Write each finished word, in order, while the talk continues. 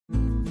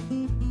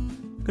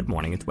Good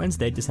morning, it's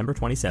Wednesday, December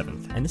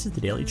 27th, and this is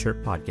the Daily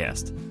Chirp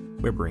Podcast.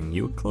 We're bringing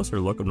you a closer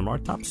look at one of our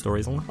top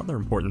stories and other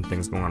important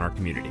things going on in our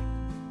community.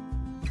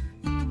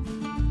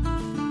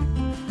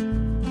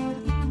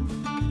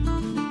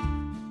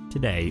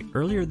 Today,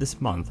 earlier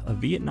this month, a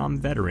Vietnam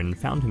veteran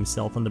found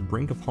himself on the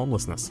brink of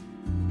homelessness.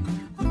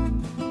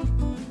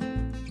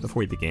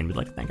 Before we begin, we'd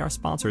like to thank our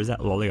sponsors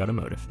at Lolly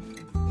Automotive.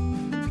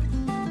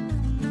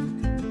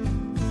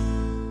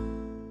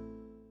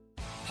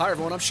 Hi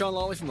everyone, I'm Sean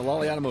Lawley from the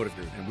Lawley Automotive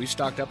Group, and we've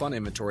stocked up on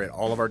inventory at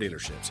all of our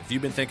dealerships. If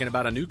you've been thinking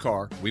about a new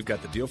car, we've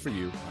got the deal for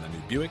you on a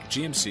new Buick,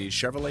 GMC,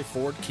 Chevrolet,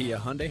 Ford, Kia,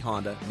 Hyundai,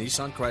 Honda,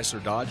 Nissan,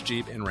 Chrysler, Dodge,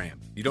 Jeep, and Ram.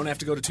 You don't have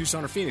to go to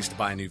Tucson or Phoenix to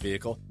buy a new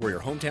vehicle. We're your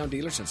hometown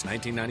dealer since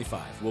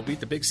 1995. We'll beat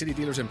the big city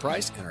dealers in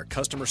price, and our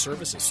customer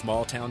service is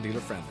small town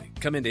dealer friendly.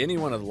 Come into any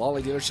one of the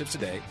Lawley dealerships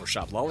today or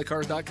shop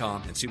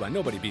lawleycars.com and see why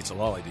nobody beats a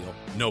Lawley deal.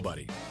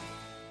 Nobody.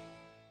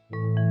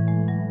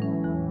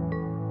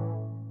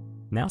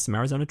 Now some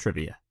Arizona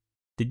trivia.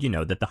 Did you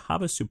know that the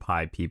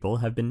Havasupai people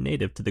have been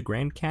native to the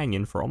Grand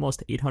Canyon for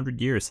almost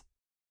 800 years?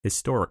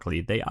 Historically,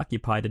 they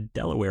occupied a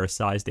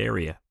Delaware-sized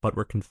area, but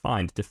were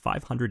confined to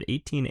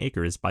 518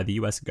 acres by the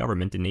U.S.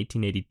 government in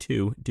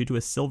 1882 due to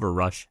a silver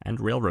rush and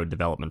railroad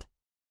development.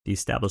 The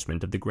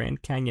establishment of the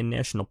Grand Canyon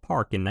National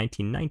Park in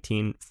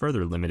 1919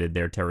 further limited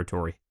their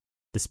territory.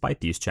 Despite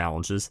these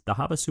challenges, the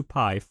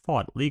Havasupai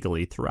fought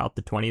legally throughout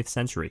the 20th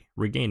century,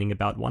 regaining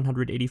about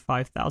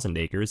 185,000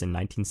 acres in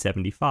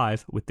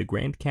 1975 with the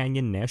Grand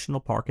Canyon National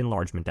Park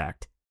Enlargement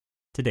Act.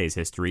 Today's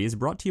history is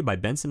brought to you by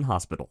Benson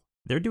Hospital.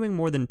 They're doing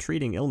more than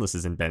treating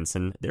illnesses in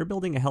Benson, they're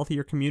building a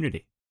healthier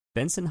community.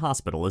 Benson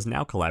Hospital is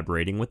now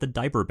collaborating with the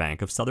Diaper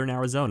Bank of Southern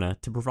Arizona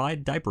to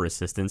provide diaper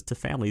assistance to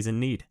families in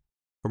need.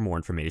 For more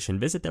information,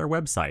 visit their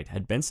website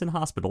at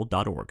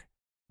bensonhospital.org.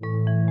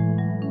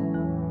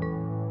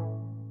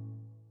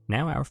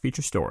 Now our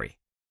feature story.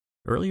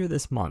 Earlier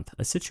this month,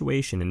 a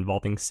situation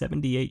involving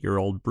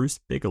 78-year-old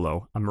Bruce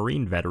Bigelow, a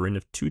Marine veteran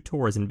of 2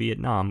 tours in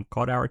Vietnam,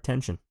 caught our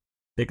attention.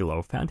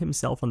 Bigelow found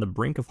himself on the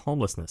brink of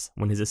homelessness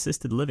when his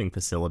assisted living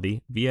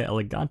facility, Via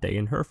Elegante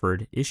in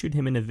Hereford, issued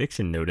him an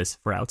eviction notice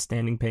for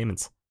outstanding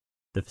payments.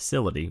 The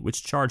facility,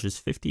 which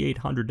charges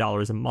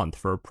 $5,800 a month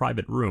for a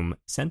private room,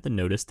 sent the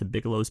notice to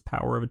Bigelow's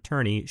power of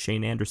attorney,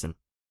 Shane Anderson.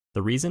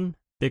 The reason?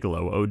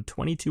 Bigelow owed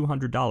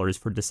 $2,200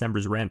 for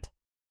December's rent.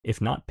 If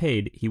not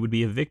paid, he would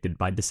be evicted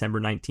by December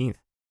 19th.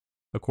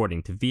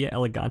 According to Via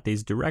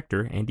Elegante's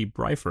director, Andy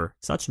Breifer,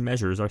 such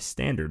measures are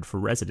standard for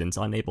residents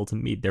unable to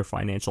meet their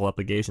financial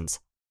obligations.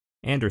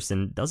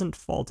 Anderson doesn't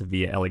fault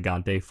Via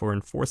Elegante for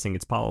enforcing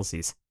its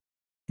policies.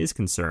 His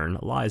concern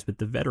lies with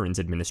the Veterans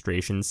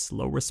Administration's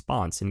slow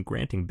response in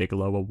granting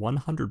Bigelow a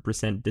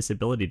 100%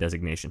 disability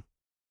designation.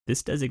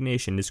 This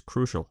designation is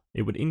crucial.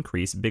 It would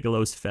increase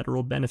Bigelow's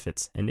federal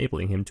benefits,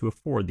 enabling him to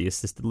afford the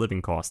assisted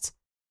living costs.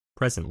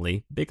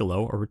 Presently,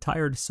 Bigelow, a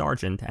retired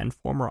sergeant and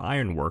former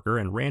iron worker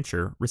and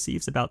rancher,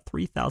 receives about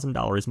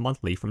 $3,000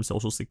 monthly from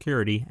Social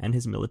Security and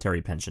his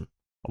military pension.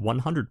 A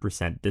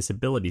 100%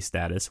 disability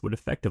status would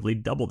effectively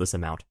double this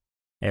amount.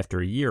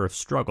 After a year of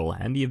struggle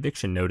and the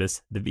eviction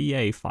notice, the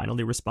VA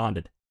finally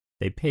responded.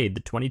 They paid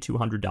the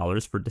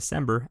 $2,200 for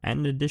December and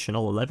an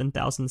additional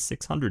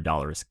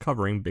 $11,600,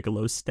 covering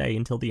Bigelow's stay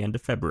until the end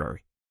of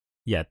February.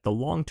 Yet the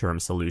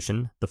long-term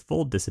solution, the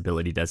full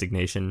disability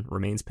designation,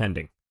 remains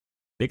pending.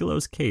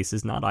 Bigelow's case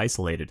is not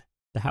isolated.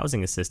 The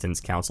Housing Assistance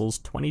Council's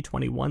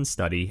 2021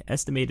 study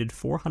estimated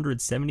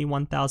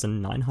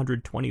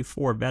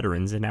 471,924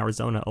 veterans in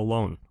Arizona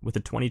alone, with a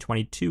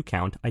 2022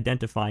 count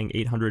identifying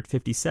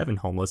 857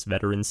 homeless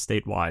veterans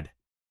statewide.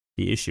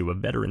 The issue of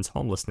veterans'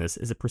 homelessness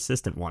is a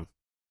persistent one.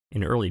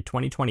 In early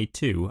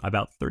 2022,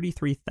 about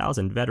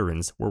 33,000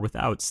 veterans were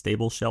without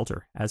stable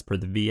shelter, as per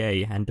the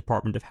VA and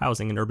Department of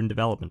Housing and Urban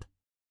Development.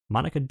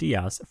 Monica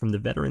Diaz from the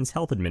Veterans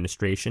Health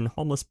Administration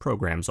Homeless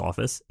Programs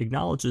Office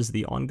acknowledges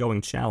the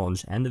ongoing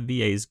challenge and the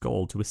VA's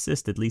goal to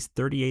assist at least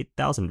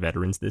 38,000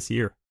 veterans this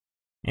year.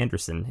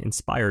 Anderson,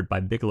 inspired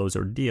by Bigelow's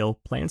ordeal,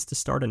 plans to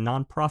start a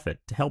nonprofit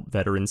to help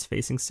veterans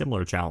facing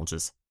similar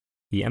challenges.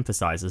 He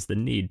emphasizes the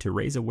need to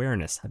raise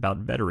awareness about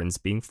veterans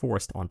being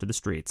forced onto the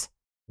streets.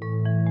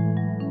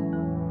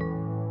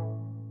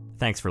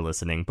 Thanks for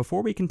listening.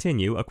 Before we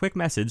continue, a quick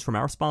message from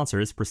our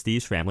sponsors,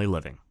 Prestige Family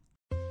Living.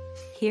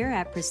 Here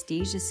at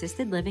Prestige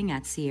Assisted Living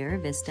at Sierra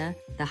Vista,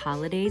 the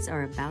holidays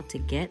are about to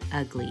get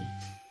ugly.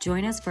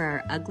 Join us for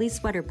our Ugly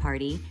Sweater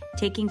Party,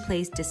 taking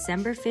place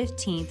December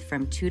 15th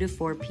from 2 to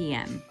 4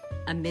 p.m.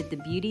 Amid the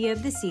beauty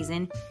of the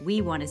season,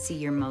 we want to see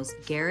your most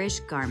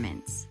garish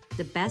garments.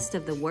 The best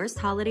of the worst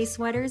holiday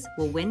sweaters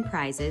will win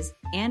prizes,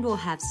 and we'll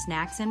have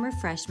snacks and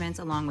refreshments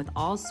along with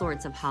all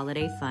sorts of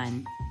holiday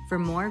fun. For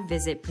more,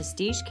 visit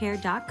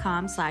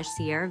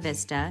prestigecare.com/Sierra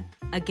Vista.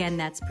 Again,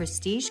 that's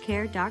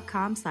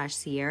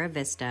prestigecare.com/Sierra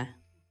Vista.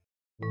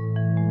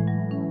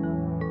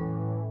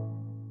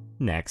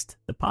 Next,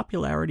 the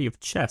popularity of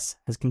chess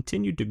has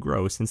continued to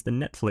grow since the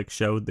Netflix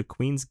show The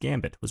Queen's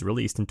Gambit was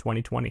released in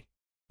 2020.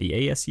 The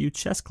ASU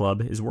Chess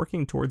Club is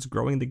working towards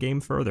growing the game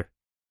further.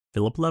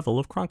 Philip Level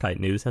of Cronkite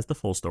News has the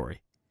full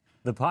story.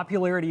 The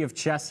popularity of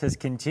chess has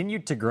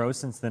continued to grow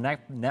since the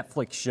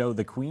Netflix show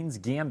The Queen's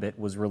Gambit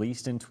was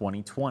released in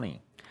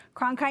 2020.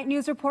 Cronkite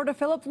News reporter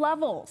Philip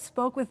Lovell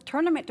spoke with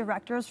tournament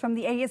directors from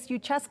the ASU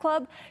Chess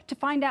Club to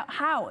find out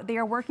how they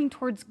are working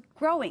towards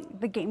growing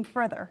the game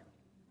further.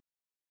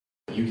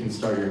 You can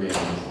start your game.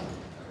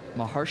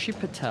 Maharshi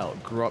Patel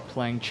grew up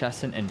playing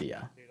chess in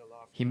India.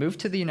 He moved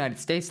to the United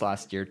States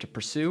last year to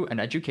pursue an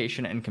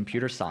education in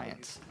computer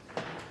science.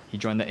 He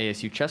joined the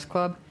ASU Chess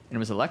Club and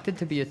was elected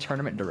to be a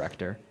tournament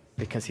director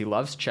because he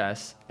loves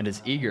chess and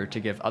is eager to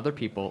give other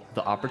people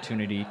the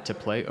opportunity to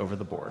play over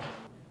the board.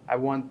 I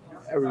want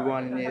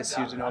everyone in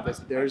ASU to know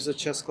that there is a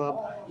chess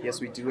club. Yes,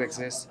 we do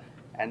exist.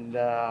 And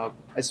I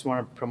just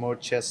want to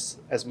promote chess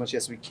as much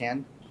as we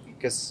can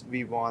because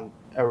we want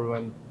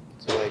everyone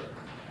to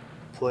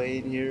play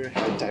in here,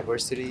 have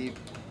diversity,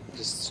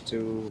 just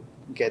to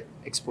get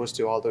exposed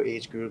to all the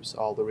age groups,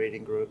 all the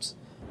rating groups.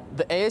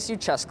 The ASU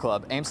Chess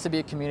Club aims to be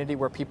a community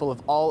where people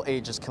of all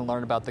ages can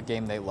learn about the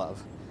game they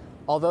love.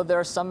 Although there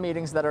are some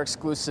meetings that are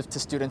exclusive to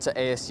students at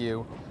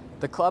ASU,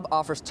 the club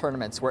offers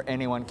tournaments where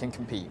anyone can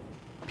compete.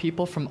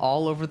 People from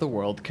all over the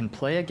world can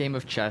play a game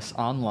of chess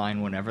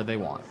online whenever they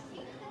want.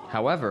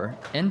 However,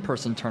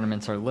 in-person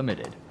tournaments are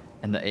limited,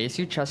 and the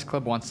ASU Chess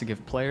Club wants to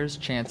give players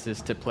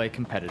chances to play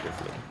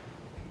competitively.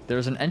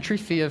 There's an entry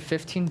fee of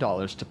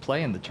 $15 to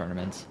play in the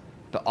tournaments,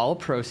 but all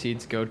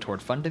proceeds go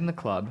toward funding the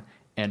club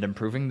and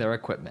improving their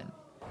equipment.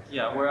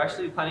 Yeah, we're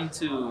actually planning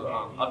to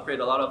upgrade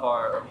a lot of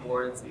our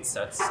boards and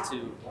sets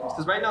to,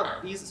 because right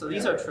now these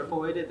are triple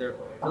weighted. They're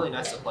really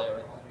nice to play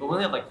with, but we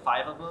only have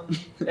 5 of them,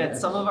 and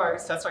some of our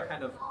sets are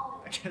kind of,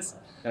 I guess,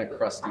 kind of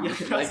crusty. Yeah,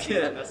 crusty.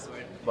 That's the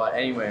word. But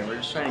anyway, we're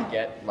just trying to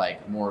get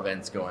more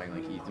events going,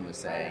 like Ethan was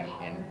saying,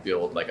 and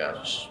build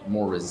a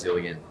more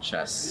resilient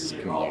chess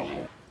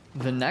community.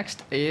 The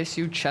next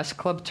ASU Chess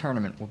Club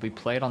tournament will be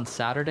played on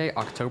Saturday,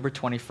 October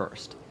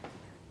 21st.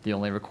 The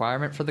only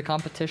requirement for the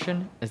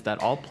competition is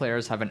that all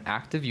players have an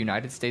active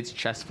United States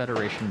Chess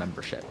Federation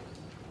membership.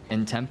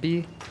 In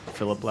Tempe,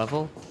 Philip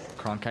Lovell,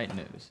 Cronkite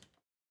News.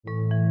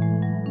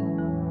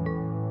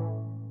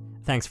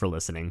 Thanks for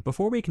listening.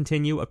 Before we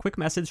continue, a quick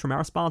message from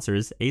our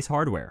sponsors, Ace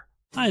Hardware.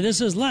 Hi,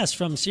 this is Les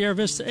from Sierra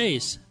Vista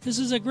Ace. This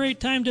is a great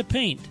time to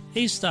paint.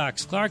 Ace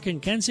stocks Clark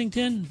 &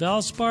 Kensington,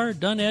 Valspar,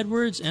 Dunn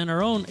Edwards, and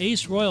our own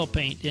Ace Royal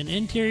Paint in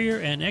interior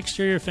and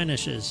exterior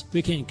finishes.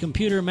 We can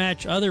computer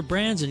match other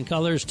brands and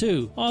colors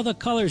too. All the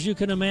colors you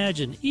can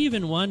imagine,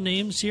 even one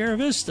named Sierra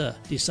Vista.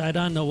 Decide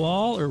on the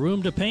wall or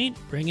room to paint,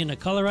 bring in a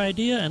color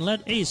idea, and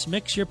let Ace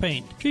mix your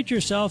paint. Treat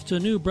yourself to a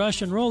new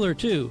brush and roller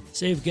too.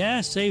 Save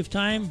gas, save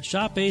time,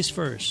 shop Ace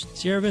first.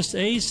 Sierra Vista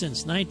Ace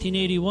since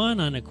 1981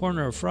 on the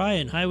corner of Fry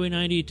and Highway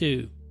 92.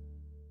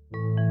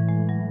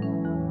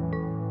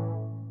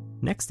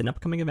 Next, an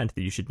upcoming event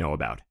that you should know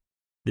about.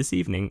 This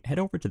evening, head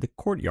over to the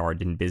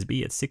Courtyard in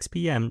Bisbee at 6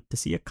 p.m. to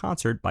see a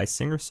concert by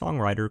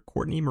singer-songwriter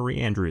Courtney Marie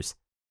Andrews.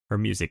 Her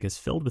music is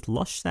filled with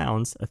lush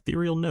sounds,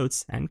 ethereal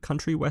notes, and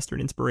country western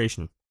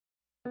inspiration.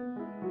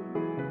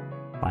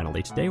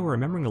 Finally, today we're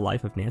remembering the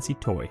life of Nancy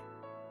Toy.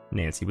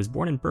 Nancy was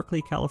born in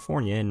Berkeley,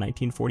 California in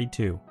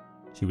 1942.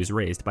 She was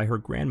raised by her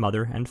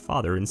grandmother and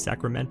father in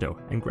Sacramento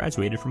and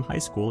graduated from high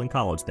school and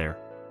college there.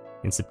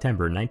 In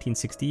September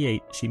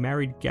 1968, she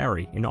married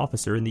Gary, an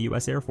officer in the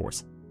U.S. Air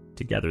Force.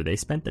 Together, they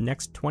spent the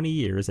next 20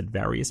 years at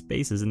various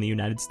bases in the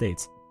United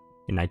States.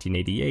 In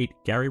 1988,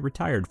 Gary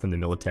retired from the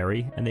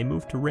military and they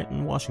moved to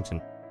Renton,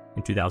 Washington.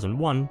 In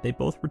 2001, they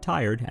both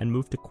retired and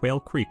moved to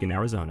Quail Creek in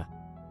Arizona.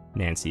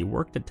 Nancy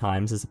worked at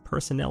times as a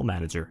personnel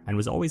manager and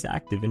was always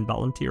active in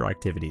volunteer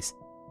activities.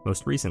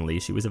 Most recently,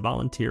 she was a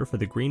volunteer for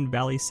the Green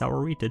Valley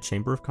Sahuarita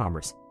Chamber of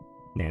Commerce.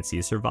 Nancy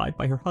is survived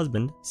by her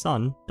husband,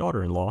 son,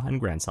 daughter-in-law, and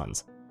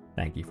grandsons.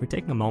 Thank you for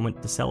taking a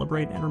moment to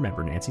celebrate and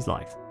remember Nancy's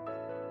life.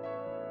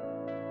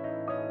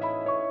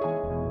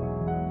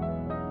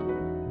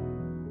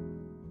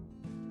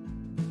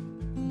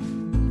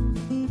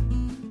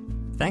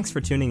 Thanks for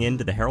tuning in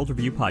to the Herald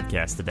Review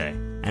podcast today.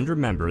 And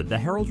remember, the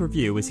Herald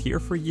Review is here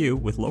for you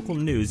with local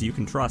news you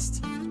can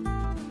trust.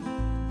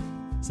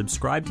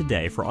 Subscribe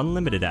today for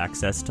unlimited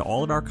access to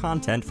all of our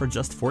content for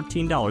just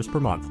 $14 per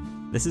month.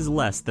 This is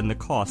less than the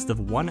cost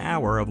of 1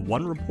 hour of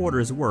one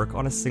reporter's work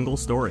on a single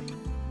story.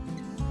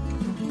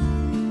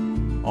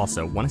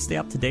 Also, want to stay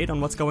up to date on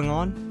what's going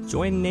on?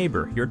 Join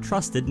Neighbor, your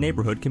trusted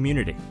neighborhood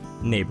community.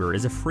 Neighbor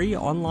is a free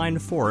online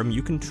forum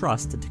you can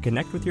trust to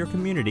connect with your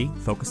community,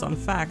 focus on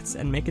facts,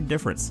 and make a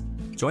difference.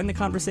 Join the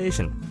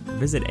conversation.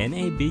 Visit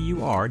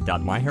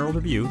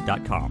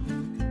nabur.myheraldreview.com.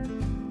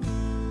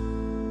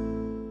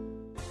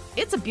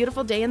 It's a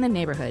beautiful day in the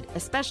neighborhood,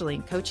 especially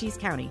in Cochise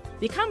County.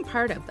 Become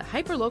part of the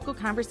hyperlocal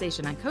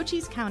conversation on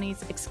Cochise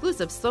County's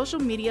exclusive social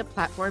media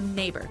platform,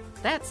 Neighbor.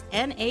 That's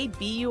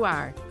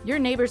NABUR. Your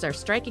neighbors are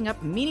striking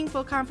up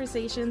meaningful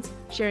conversations,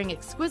 sharing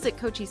exquisite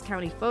Cochise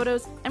County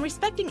photos, and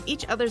respecting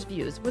each other's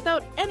views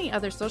without any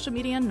other social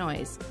media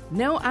noise.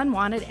 No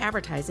unwanted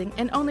advertising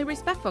and only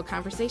respectful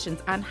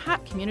conversations on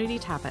hot community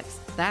topics.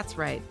 That's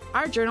right.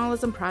 Our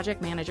journalism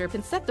project manager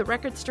can set the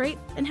record straight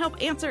and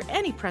help answer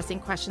any pressing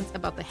questions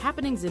about the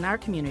happenings in our our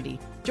community.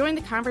 Join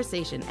the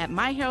conversation at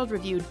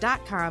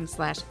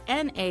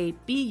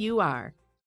myheraldreview.com/NABUR.